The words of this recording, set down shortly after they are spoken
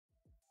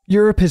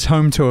Europe is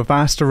home to a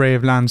vast array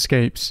of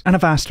landscapes and a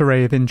vast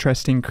array of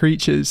interesting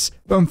creatures,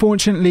 but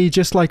unfortunately,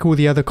 just like all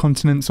the other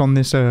continents on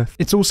this earth,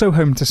 it's also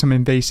home to some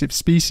invasive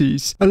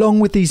species. Along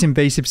with these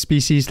invasive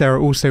species, there are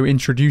also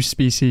introduced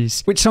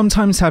species, which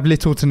sometimes have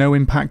little to no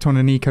impact on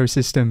an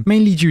ecosystem,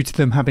 mainly due to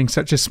them having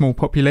such a small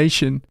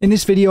population. In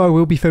this video, I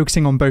will be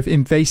focusing on both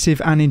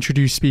invasive and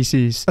introduced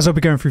species, as I'll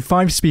be going through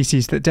 5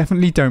 species that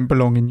definitely don't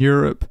belong in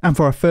Europe. And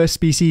for our first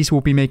species,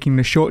 we'll be making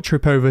the short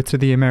trip over to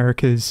the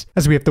Americas,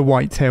 as we have the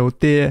white-tailed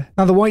deer.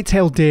 Now, the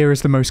white-tailed deer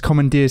is the most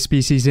common deer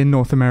species in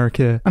North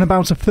America, and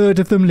about a third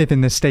of them live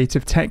in the state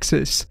of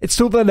Texas. It's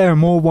thought that there are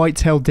more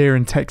white-tailed deer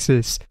in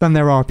Texas than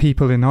there are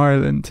people in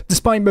Ireland.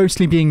 Despite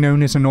mostly being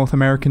known as a North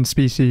American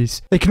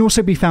species, they can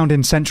also be found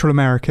in Central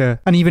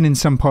America, and even in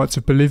some parts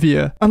of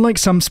Bolivia. Unlike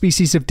some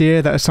species of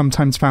deer that are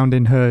sometimes found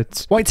in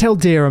herds, white-tailed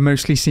deer are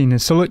mostly seen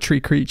as solitary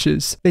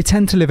creatures. They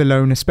tend to live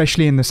alone,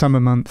 especially in the summer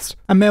months,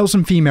 and males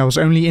and females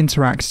only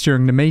interact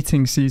during the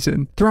mating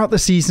season. Throughout the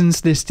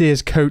seasons, this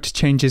deer's coat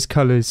changes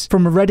colours,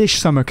 from a reddish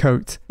summer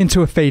coat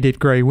into a faded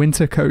grey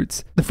winter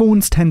coat. The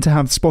fawns tend to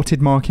have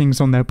spotted markings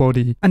on their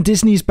body, and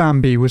Disney's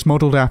Bambi was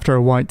modelled after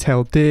a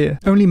white-tailed deer.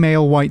 Only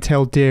male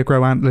white-tailed deer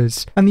grow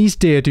antlers, and these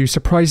deer do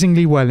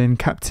surprisingly well in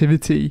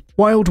captivity.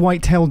 Wild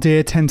white-tailed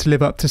deer tend to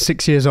live up to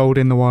 6 years old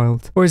in the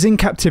wild, whereas in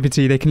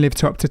captivity they can live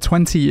to up to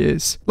 20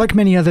 years. Like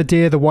many other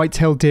deer, the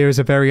white-tailed deer is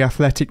a very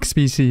athletic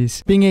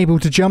species, being able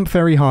to jump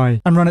very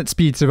high and run at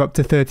speeds of up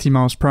to 30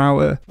 miles per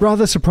hour.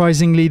 Rather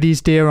surprisingly,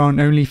 these deer aren't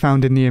only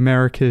found in the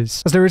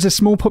Americas, as there is a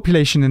small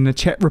population in the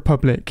Czech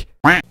Republic.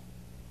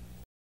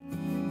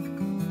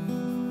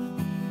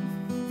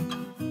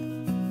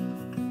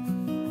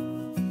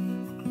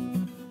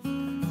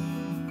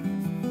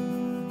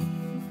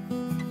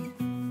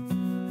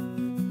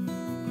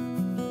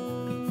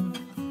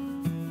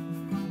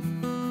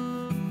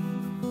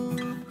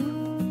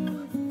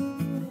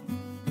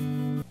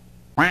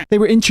 They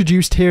were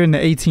introduced here in the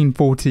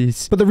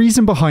 1840s, but the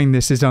reason behind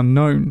this is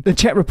unknown. The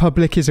Czech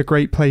Republic is a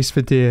great place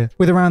for deer,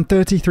 with around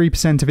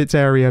 33% of its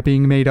area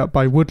being made up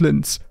by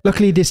woodlands.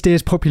 Luckily, this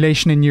deer's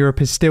population in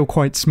Europe is still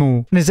quite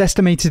small, and is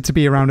estimated to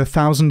be around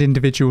 1,000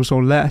 individuals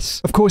or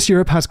less. Of course,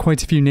 Europe has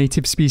quite a few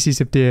native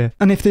species of deer,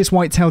 and if this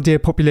white-tailed deer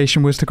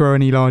population was to grow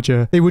any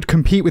larger, they would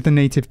compete with the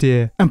native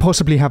deer, and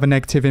possibly have a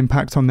negative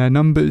impact on their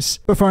numbers.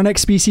 But for our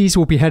next species,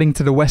 we'll be heading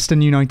to the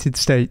western United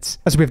States,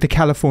 as we have the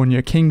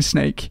California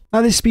Kingsnake.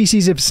 Now, this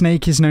species of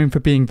snake is known for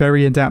being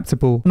very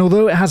adaptable, and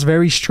although it has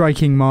very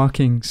striking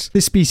markings,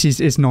 this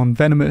species is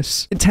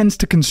non-venomous. It tends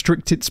to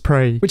constrict its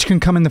prey, which can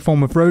come in the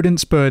form of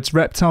rodents, birds,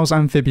 reptiles,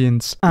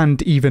 amphibians,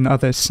 and even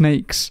other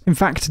snakes. In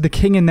fact, the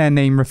king in their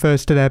name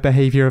refers to their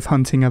behaviour of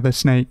hunting other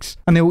snakes,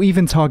 and they will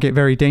even target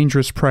very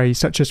dangerous prey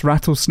such as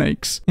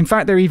rattlesnakes. In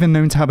fact, they're even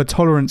known to have a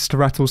tolerance to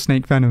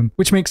rattlesnake venom,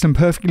 which makes them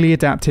perfectly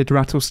adapted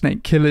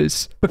rattlesnake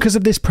killers. Because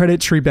of this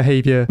predatory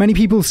behaviour, many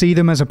people see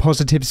them as a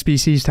positive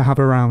species to have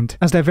around,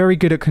 as they're very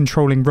good at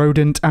controlling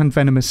rodent and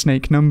venomous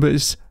snake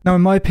numbers. Now,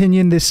 in my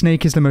opinion, this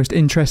snake is the most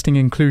interesting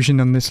inclusion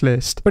on this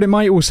list, but it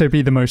might also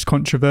be the most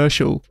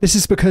controversial. This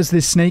is because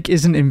this snake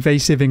isn't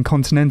invasive in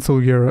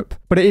continental Europe,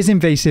 but it is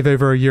invasive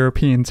over a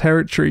European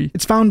territory.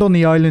 It's found on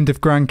the island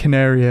of Gran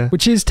Canaria,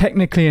 which is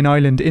technically an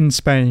island in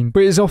Spain,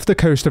 but it is off the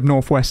coast of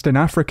northwestern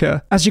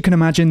Africa. As you can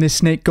imagine, this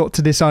snake got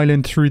to this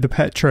island through the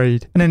pet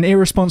trade, and then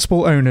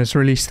irresponsible owners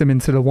released them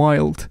into the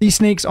wild. These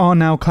snakes are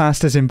now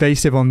classed as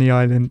invasive on the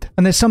island,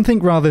 and there's something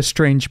rather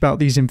strange about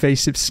these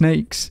invasive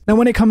snakes. Now,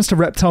 when it comes to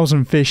reptiles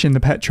and fish in the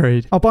pet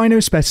trade, albino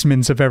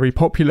specimens are very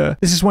popular.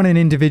 This is when an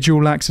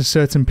individual lacks a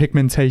certain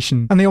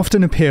pigmentation, and they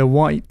often appear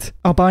white.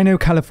 Albino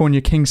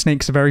California king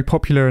snakes are very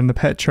popular in the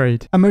pet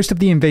trade, and most of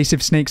the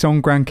invasive snakes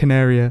on Gran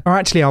Canaria are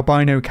actually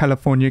albino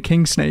California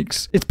king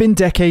snakes. It's been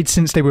decades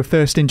since they were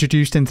first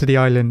introduced into the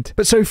island,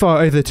 but so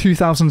far over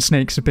 2,000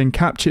 snakes have been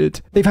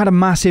captured. They've had a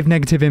massive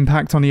negative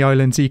impact on the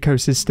island's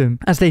ecosystem,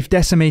 as they've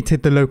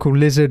decimated the local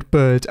lizard,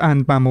 bird,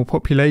 and mammal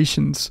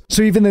populations.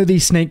 So even though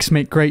these snakes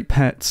make great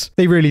pets,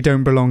 they really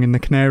don't belong in the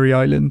Canary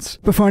Islands.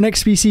 But for our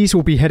next species,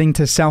 we'll be heading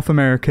to South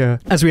America,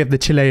 as we have the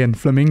Chilean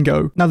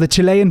Flamingo. Now, the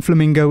Chilean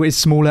Flamingo is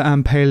smaller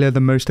and paler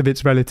than most of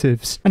its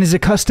relatives, and is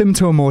accustomed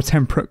to a more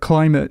temperate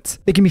climate.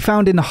 They can be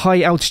found in the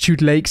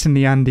high-altitude lakes in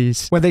the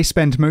Andes, where they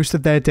spend most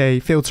of their day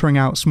filtering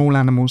out small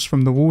animals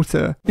from the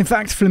water. In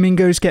fact,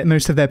 flamingos get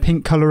most of their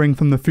pink colouring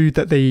from the food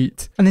that they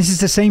eat, and this is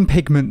the same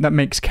pigment that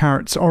makes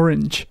carrots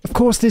orange. Of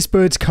course, this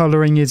bird's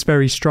colouring is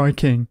very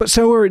striking, but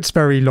so are its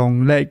very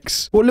long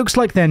legs. What looks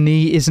like their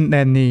knee isn't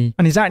their knee,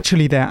 and is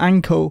actually their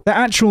ankle. Their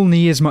actual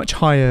knee is much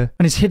higher,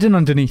 and is hidden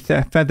underneath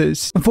their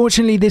feathers.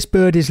 Unfortunately, this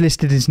bird is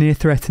listed as near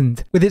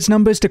threatened, with its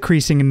numbers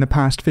decreasing in the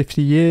past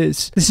 50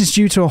 years. This is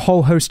due to a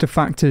whole host of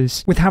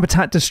factors, with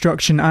habitat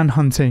destruction and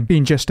hunting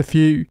being just a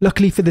few.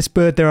 Luckily for this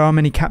bird, there are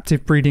many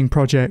captive breeding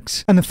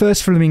projects, and the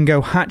first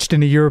flamingo hatched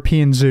in a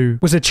European zoo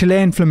was a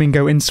Chilean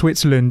flamingo in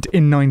Switzerland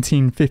in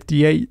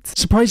 1958.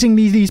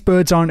 Surprisingly, these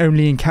birds aren't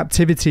only in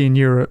captivity in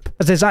Europe,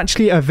 as there's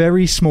actually a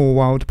very small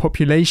wild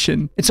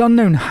population. It's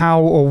unknown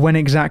how or when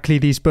exactly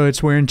quickly these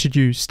birds were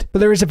introduced, but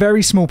there is a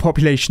very small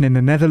population in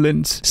the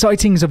Netherlands.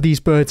 Sightings of these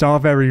birds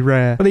are very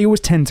rare, but they always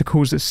tend to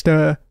cause a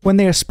stir. When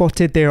they are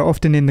spotted, they are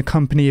often in the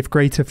company of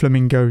greater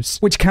flamingos,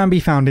 which can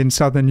be found in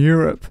southern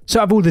Europe. So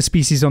out of all the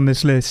species on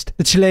this list,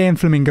 the Chilean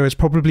flamingo is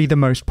probably the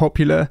most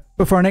popular.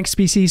 But for our next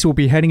species, we'll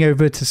be heading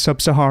over to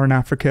sub-Saharan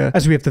Africa,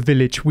 as we have the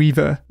village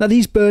weaver. Now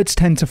these birds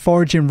tend to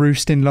forage and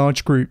roost in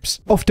large groups,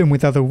 often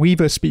with other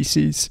weaver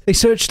species. They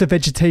search the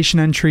vegetation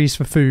and trees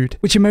for food,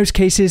 which in most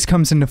cases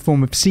comes in the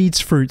form of seeds,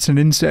 fruits and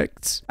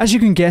insects. As you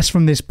can guess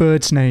from this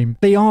bird's name,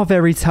 they are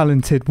very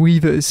talented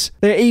weavers.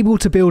 They are able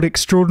to build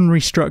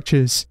extraordinary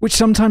structures, which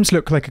sometimes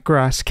look like a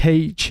grass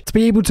cage. To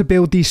be able to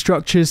build these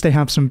structures, they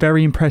have some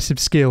very impressive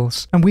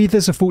skills, and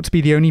weavers are thought to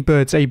be the only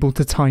birds able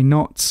to tie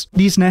knots.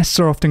 These nests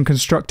are often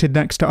constructed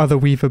next to other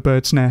weaver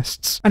birds'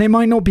 nests, and it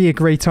might not be a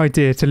great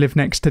idea to live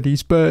next to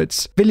these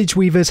birds. Village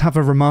weavers have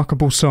a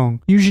remarkable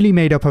song, usually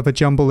made up of a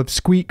jumble of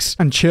squeaks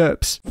and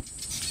chirps.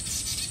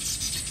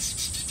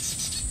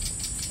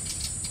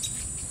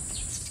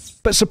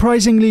 But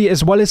surprisingly,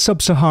 as well as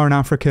sub-Saharan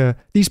Africa,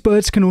 these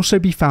birds can also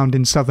be found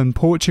in southern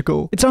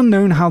Portugal. It's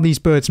unknown how these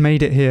birds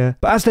made it here,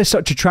 but as they're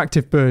such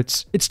attractive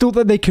birds, it's thought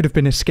that they could have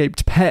been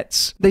escaped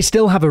pets. They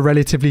still have a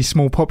relatively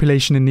small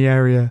population in the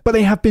area, but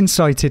they have been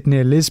sighted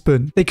near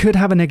Lisbon. They could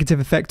have a negative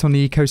effect on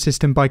the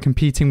ecosystem by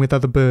competing with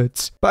other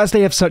birds, but as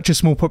they have such a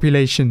small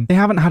population, they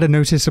haven't had a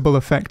noticeable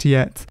effect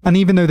yet. And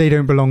even though they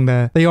don't belong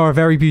there, they are a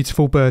very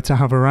beautiful bird to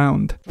have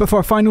around. But for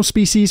our final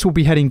species, we'll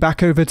be heading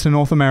back over to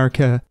North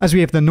America, as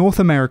we have the North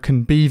American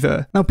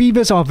beaver. Now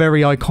beavers are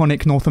very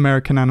iconic North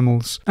American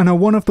animals and are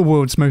one of the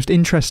world's most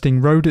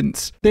interesting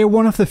rodents. They are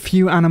one of the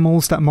few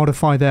animals that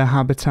modify their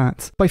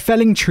habitat by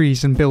felling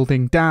trees and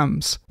building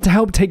dams. To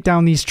help take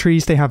down these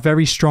trees, they have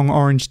very strong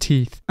orange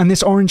teeth, and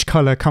this orange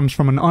colour comes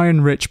from an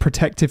iron-rich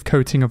protective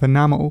coating of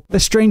enamel. Their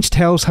strange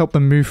tails help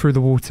them move through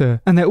the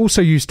water, and they're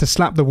also used to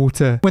slap the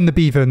water when the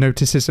beaver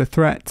notices a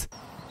threat.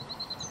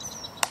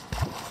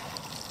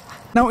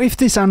 Now, if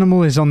this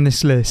animal is on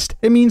this list,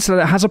 it means that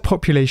it has a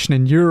population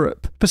in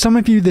Europe. For some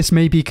of you, this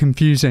may be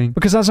confusing,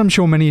 because as I'm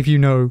sure many of you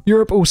know,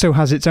 Europe also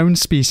has its own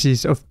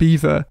species of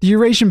beaver. The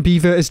Eurasian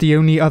beaver is the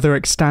only other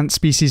extant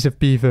species of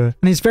beaver,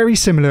 and is very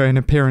similar in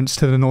appearance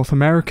to the North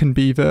American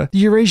beaver. The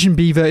Eurasian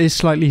beaver is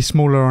slightly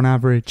smaller on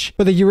average,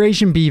 but the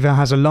Eurasian beaver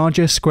has a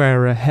larger,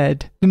 squarer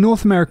head. The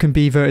North American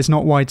beaver is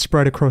not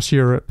widespread across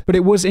Europe, but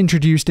it was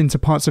introduced into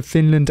parts of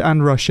Finland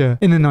and Russia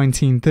in the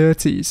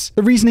 1930s.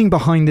 The reasoning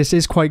behind this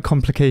is quite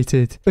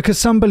complicated, because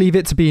some believe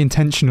it to be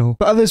intentional,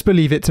 but others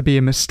believe it to be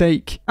a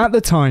mistake. At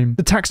the time,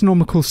 the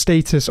taxonomical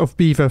status of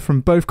beaver from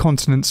both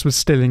continents was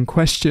still in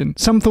question.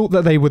 Some thought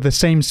that they were the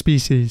same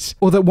species,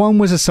 or that one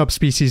was a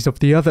subspecies of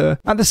the other.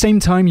 At the same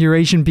time,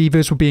 Eurasian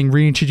beavers were being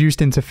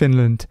reintroduced into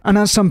Finland, and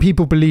as some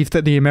people believed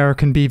that the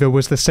American beaver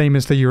was the same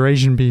as the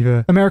Eurasian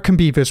beaver, American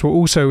beavers were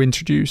also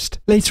introduced.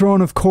 Later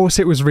on, of course,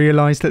 it was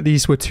realised that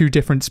these were two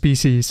different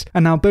species,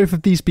 and now both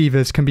of these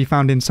beavers can be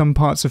found in some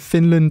parts of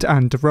Finland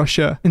and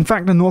Russia. In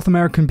fact, the North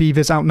American beavers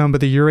outnumber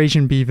the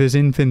Eurasian beavers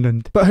in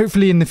Finland, but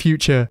hopefully in the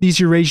future, these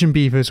Eurasian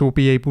beavers will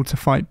be able to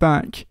fight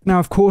back. Now,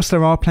 of course,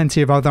 there are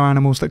plenty of other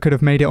animals that could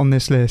have made it on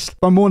this list,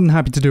 but I'm more than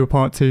happy to do a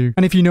part 2.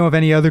 And if you know of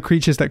any other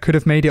creatures that could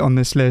have made it on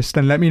this list,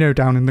 then let me know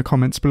down in the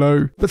comments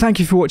below. But thank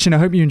you for watching, I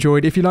hope you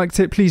enjoyed. If you liked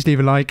it, please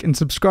leave a like and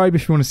subscribe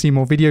if you want to see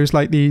more videos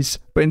like these.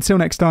 But until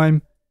next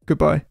time,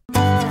 goodbye.